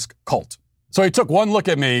the mask cult. So he took one look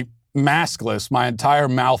at me, maskless, my entire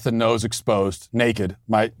mouth and nose exposed, naked,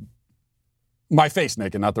 my face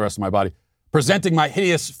naked, not the rest of my body, presenting my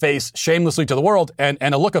hideous face shamelessly to the world, and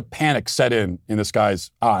a look of panic set in this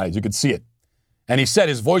guy's eyes. You could see it. And he said,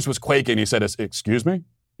 his voice was quaking. He said, "Excuse me,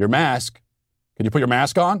 your mask. Can you put your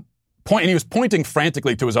mask on?" And he was pointing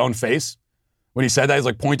frantically to his own face. When he said that, he was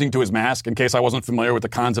like pointing to his mask, in case I wasn't familiar with the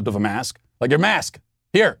concept of a mask. Like, your mask,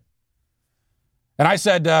 here. And I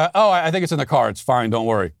said, I think it's in the car. It's fine, don't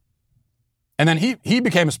worry. And then he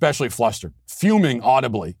became especially flustered, fuming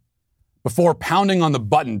audibly, before pounding on the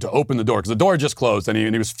button to open the door, because the door just closed, and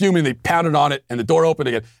he was fuming. They pounded on it, and the door opened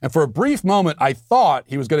again. And for a brief moment, I thought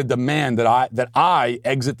he was going to demand that I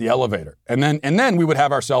exit the elevator, and then we would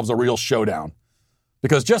have ourselves a real showdown.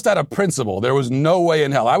 Because just out of principle, there was no way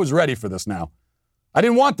in hell. I was ready for this now. I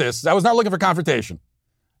didn't want this. I was not looking for confrontation.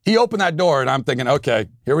 He opened that door, and I'm thinking, okay,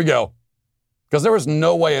 here we go. Because there was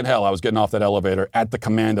no way in hell I was getting off that elevator at the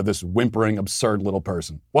command of this whimpering, absurd little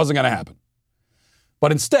person. Wasn't going to happen.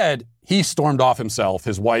 But instead, he stormed off himself,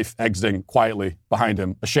 his wife exiting quietly behind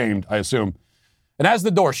him, ashamed, I assume. And as the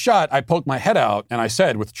door shut, I poked my head out, and I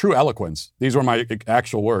said with true eloquence, these were my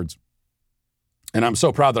actual words. And I'm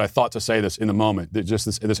so proud that I thought to say this in the moment, just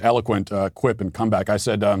this eloquent quip and comeback. I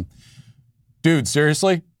said, "Dude,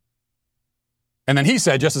 seriously?" And then he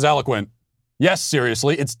said, just as eloquent, "Yes,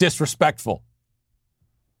 seriously, it's disrespectful."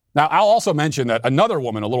 Now, I'll also mention that another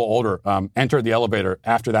woman, a little older, entered the elevator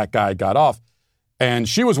after that guy got off, and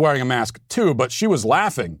she was wearing a mask too, but she was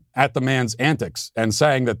laughing at the man's antics and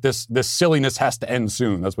saying that this silliness has to end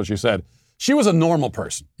soon. That's what she said. She was a normal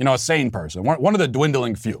person, a sane person, one of the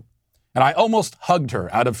dwindling few. And I almost hugged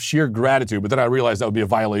her out of sheer gratitude, but then I realized that would be a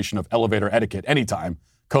violation of elevator etiquette anytime,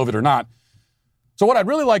 COVID or not. So what I'd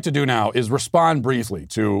really like to do now is respond briefly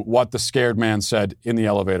to what the scared man said in the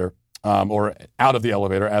elevator, or out of the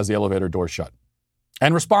elevator as the elevator door shut.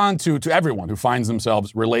 And respond to everyone who finds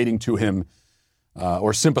themselves relating to him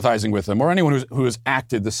or sympathizing with him, or anyone who has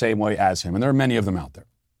acted the same way as him. And there are many of them out there.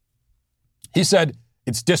 He said,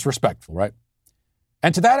 it's disrespectful, right?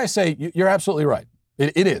 And to that I say, you're absolutely right.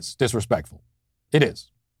 It is disrespectful. It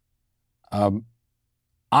is.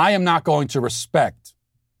 I am not going to respect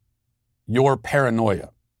your paranoia.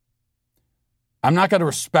 I'm not going to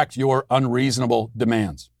respect your unreasonable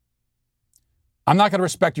demands. I'm not going to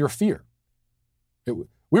respect your fear. We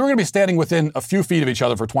were going to be standing within a few feet of each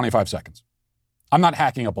other for 25 seconds. I'm not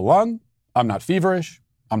hacking up a lung. I'm not feverish.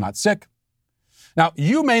 I'm not sick. Now,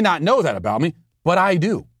 you may not know that about me, but I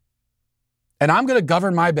do. And I'm going to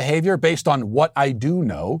govern my behavior based on what I do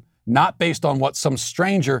know, not based on what some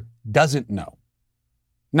stranger doesn't know.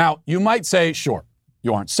 Now, you might say, sure,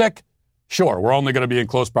 you aren't sick. Sure, we're only going to be in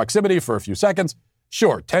close proximity for a few seconds.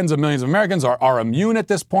 Sure, tens of millions of Americans are immune at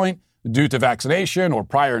this point due to vaccination or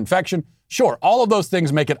prior infection. Sure, all of those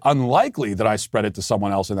things make it unlikely that I spread it to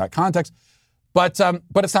someone else in that context. But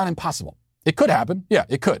it's not impossible. It could happen. Yeah,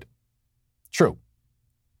 it could. True.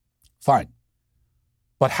 Fine.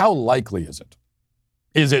 But how likely is it?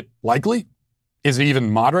 Is it likely? Is it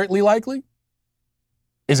even moderately likely?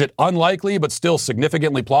 Is it unlikely but still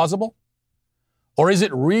significantly plausible? Or is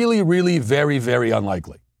it really, really very, very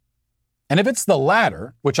unlikely? And if it's the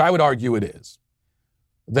latter, which I would argue it is,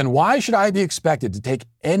 then why should I be expected to take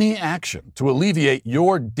any action to alleviate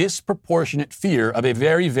your disproportionate fear of a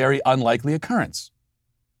very, very unlikely occurrence?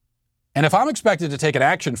 And if I'm expected to take an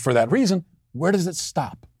action for that reason, where does it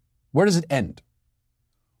stop? Where does it end?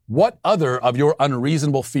 What other of your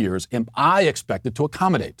unreasonable fears am I expected to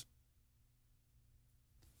accommodate?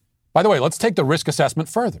 By the way, let's take the risk assessment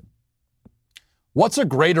further. What's a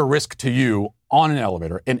greater risk to you on an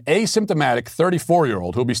elevator? An asymptomatic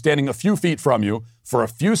 34-year-old who'll be standing a few feet from you for a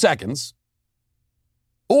few seconds,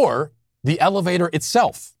 or the elevator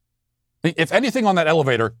itself? If anything on that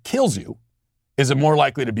elevator kills you, is it more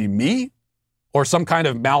likely to be me or some kind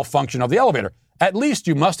of malfunction of the elevator? At least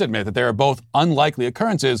you must admit that they are both unlikely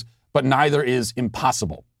occurrences, but neither is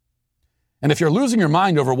impossible. And if you're losing your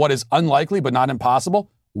mind over what is unlikely but not impossible,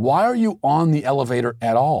 why are you on the elevator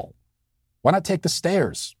at all? Why not take the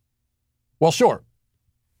stairs? Well, sure.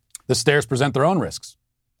 The stairs present their own risks,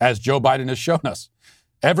 as Joe Biden has shown us.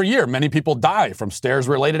 Every year, many people die from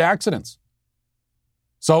stairs-related accidents.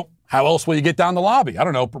 So how else will you get down the lobby? I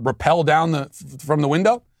don't know, rappel down from the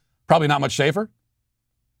window? Probably not much safer.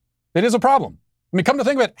 It is a problem. I mean, come to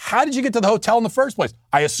think of it, how did you get to the hotel in the first place?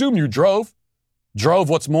 I assume you drove. Drove,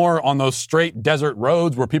 what's more, on those straight desert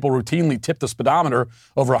roads where people routinely tip the speedometer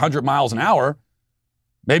over 100 miles an hour.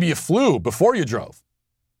 Maybe you flew before you drove.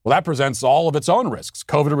 Well, that presents all of its own risks,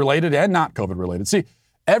 COVID-related and not COVID-related. See,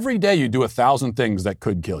 every day you do 1,000 things that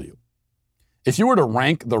could kill you. If you were to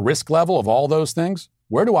rank the risk level of all those things,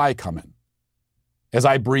 where do I come in? As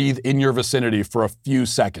I breathe in your vicinity for a few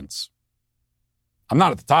seconds. I'm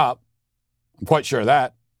not at the top. I'm quite sure of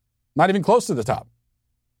that. Not even close to the top.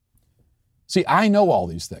 See, I know all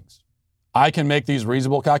these things. I can make these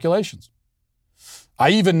reasonable calculations. I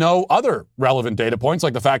even know other relevant data points,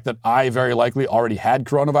 like the fact that I very likely already had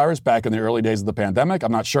coronavirus back in the early days of the pandemic.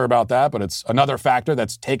 I'm not sure about that, but it's another factor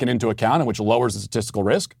that's taken into account and which lowers the statistical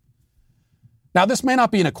risk. Now, this may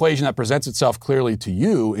not be an equation that presents itself clearly to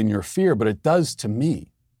you in your fear, but it does to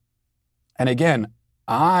me. And again,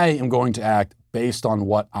 I am going to act based on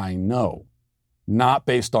what I know, not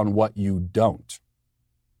based on what you don't.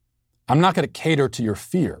 I'm not going to cater to your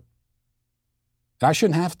fear. And I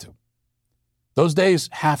shouldn't have to. Those days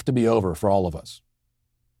have to be over for all of us.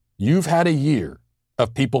 You've had a year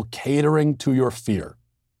of people catering to your fear.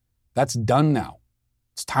 That's done now.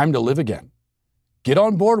 It's time to live again. Get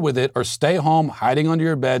on board with it or stay home hiding under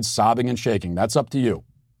your bed, sobbing and shaking. That's up to you.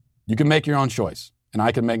 You can make your own choice, and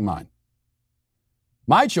I can make mine.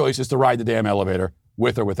 My choice is to ride the damn elevator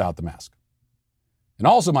with or without the mask. And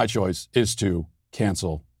also my choice is to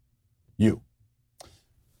cancel you.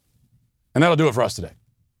 And that'll do it for us today.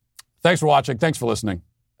 Thanks for watching. Thanks for listening.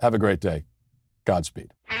 Have a great day.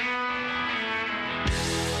 Godspeed.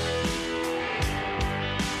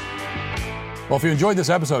 Well, if you enjoyed this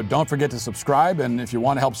episode, don't forget to subscribe. And if you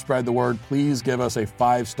want to help spread the word, please give us a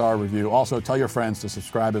 5-star review. Also, tell your friends to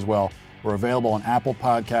subscribe as well. We're available on Apple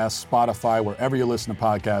Podcasts, Spotify, wherever you listen to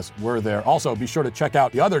podcasts. We're there. Also, be sure to check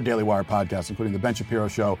out the other Daily Wire podcasts, including The Ben Shapiro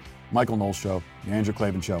Show, Michael Knowles Show, The Andrew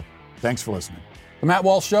Klavan Show. Thanks for listening. The Matt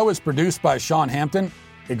Walsh Show is produced by Sean Hampton.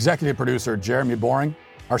 Executive producer, Jeremy Boring.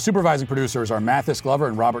 Our supervising producers are Mathis Glover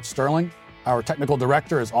and Robert Sterling. Our technical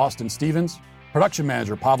director is Austin Stevens. Production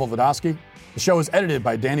manager, Pavel Vodosky. The show is edited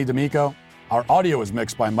by Danny D'Amico. Our audio is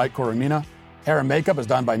mixed by Mike Coromina. Hair and makeup is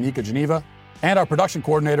done by Nika Geneva. And our production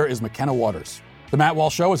coordinator is McKenna Waters. The Matt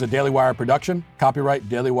Walsh Show is a Daily Wire production. Copyright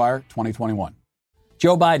Daily Wire 2021.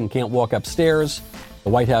 Joe Biden can't walk upstairs. The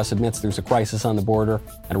White House admits there's a crisis on the border.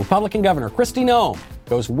 And Republican Governor Kristi Noem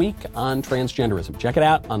goes weak on transgenderism. Check it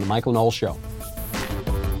out on The Michael Knowles Show.